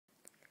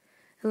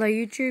Hello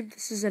YouTube,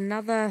 this is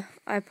another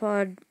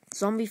iPod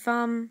zombie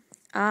farm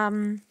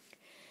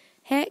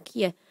hack.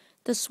 Yeah,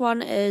 this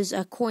one is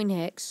a coin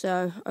hack.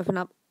 So open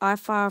up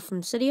iFile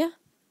from Cydia,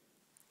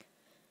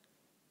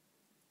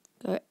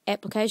 go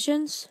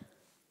applications,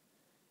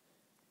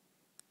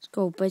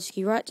 scroll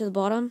basically right to the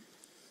bottom,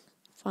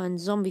 find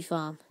zombie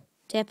farm,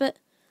 tap it,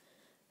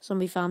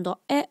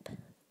 zombiefarm.app,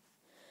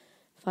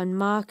 find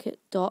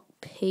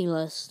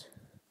market.plist.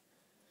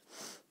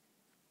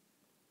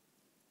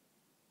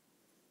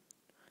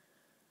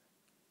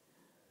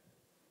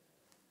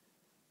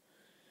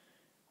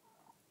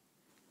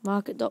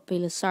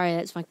 Market.plist, sorry,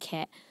 that's my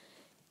cat.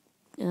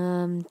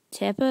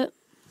 Tap it,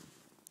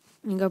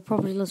 and go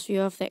property list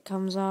view if that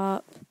comes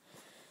up.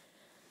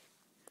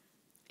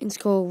 And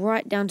scroll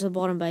right down to the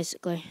bottom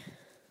basically.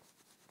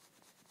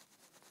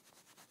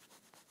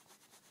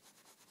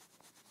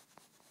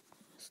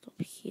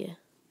 Stop here.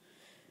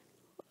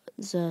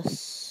 What's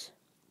this?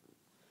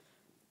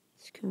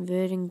 It's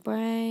converting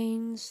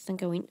brains. I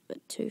think I went a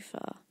bit too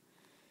far.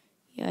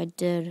 Yeah, I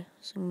did.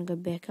 So I'm going to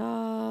go back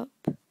up.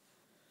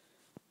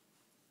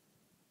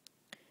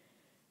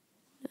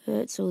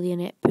 It's all the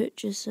in-app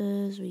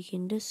purchases. We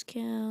can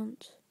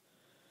discount.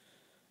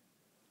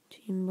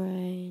 10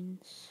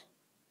 brains.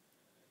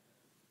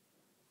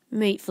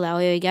 Meat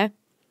flour, here we go.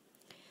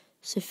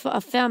 So I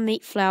found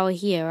meat flour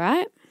here,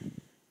 right?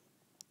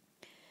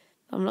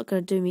 I'm not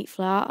going to do meat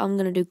flour. I'm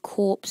going to do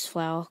corpse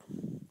flour.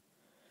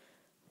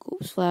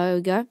 Corpse flour, here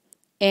we go.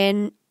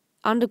 And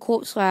under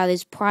corpse flour,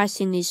 there's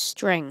pricing, there's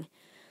string.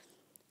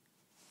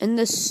 In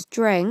the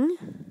string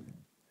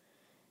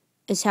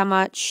is how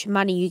much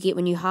money you get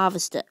when you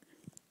harvest it.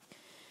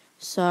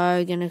 So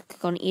I'm going to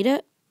click on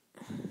edit.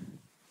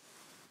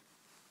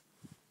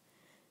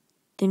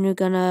 Then we're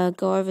going to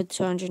go over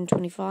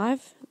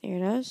 225. There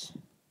it is.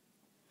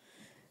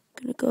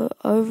 Going to go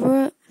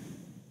over it.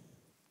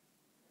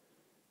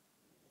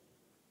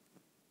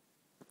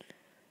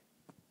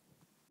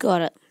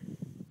 Got it.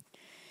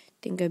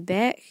 Then go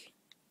back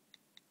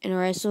and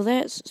erase all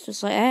that. So it's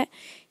just like that.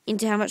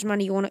 Enter how much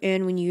money you want to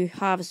earn when you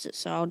harvest it.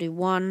 So I'll do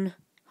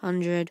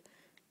 100.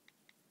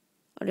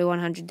 I'll do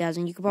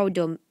 100,000. You could probably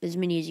do as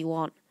many as you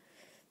want,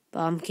 but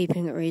I'm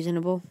keeping it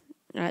reasonable.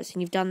 Alright, so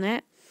you've done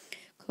that.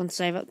 Click on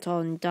save up top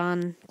and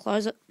done.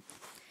 Close it.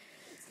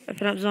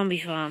 Open up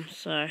Zombie Farm.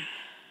 So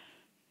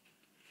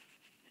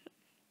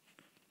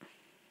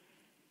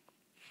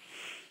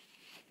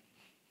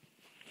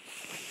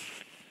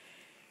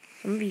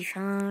Zombie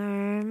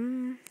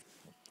Farm.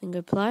 Then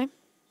go play.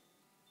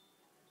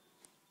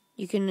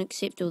 You can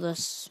accept all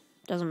this.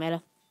 Doesn't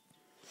matter.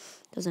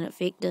 Doesn't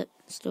affect it.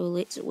 Still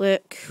lets it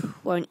work.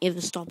 Won't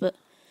ever stop it.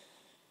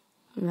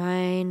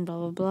 Rain, blah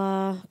blah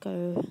blah.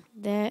 Go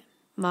that.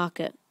 Mark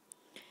it.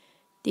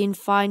 Then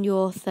find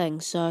your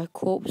thing. So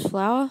corpse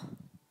flour.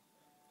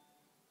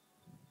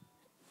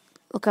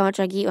 Look how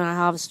much I get when I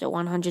harvest it.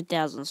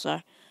 100,000.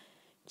 So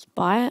just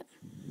buy it.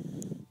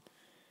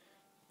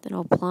 Then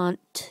I'll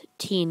plant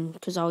 10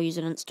 because I'll use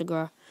an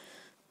Instagrow.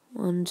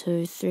 1,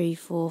 2, 3,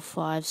 4,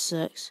 5,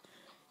 6,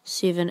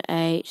 7,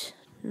 8,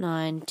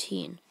 9,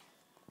 10.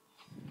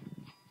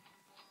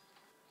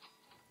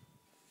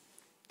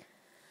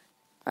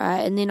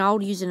 Alright, and then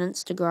I'll use an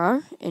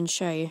Instagrow and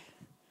show you.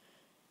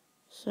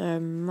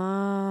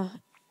 So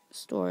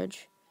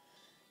storage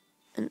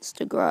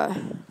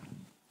Instagrow.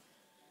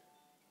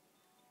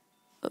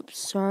 Oops,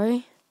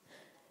 sorry.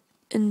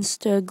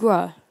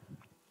 Instagrow.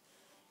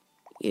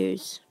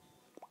 Use.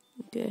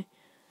 Okay.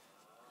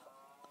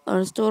 I'll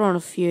install it on a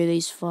few of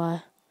these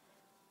fire.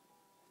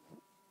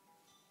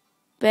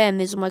 Bam,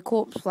 there's my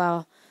corpse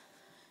flour.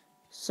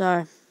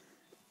 So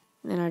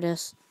then I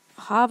just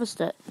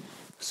harvest it.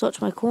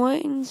 Swatch my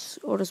coins,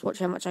 or just watch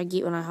how much I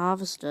get when I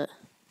harvest it.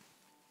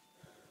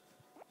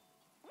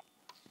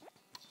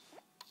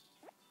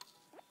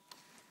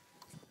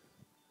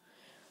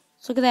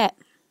 So look at that.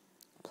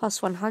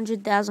 Plus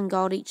 100,000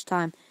 gold each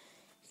time.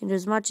 You can do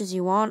as much as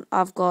you want.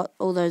 I've got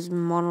all those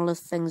monolith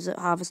things that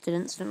harvested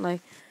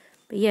instantly.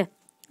 But yeah,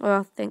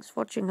 well, thanks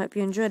for watching. Hope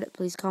you enjoyed it.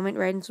 Please comment,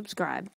 rate, and subscribe.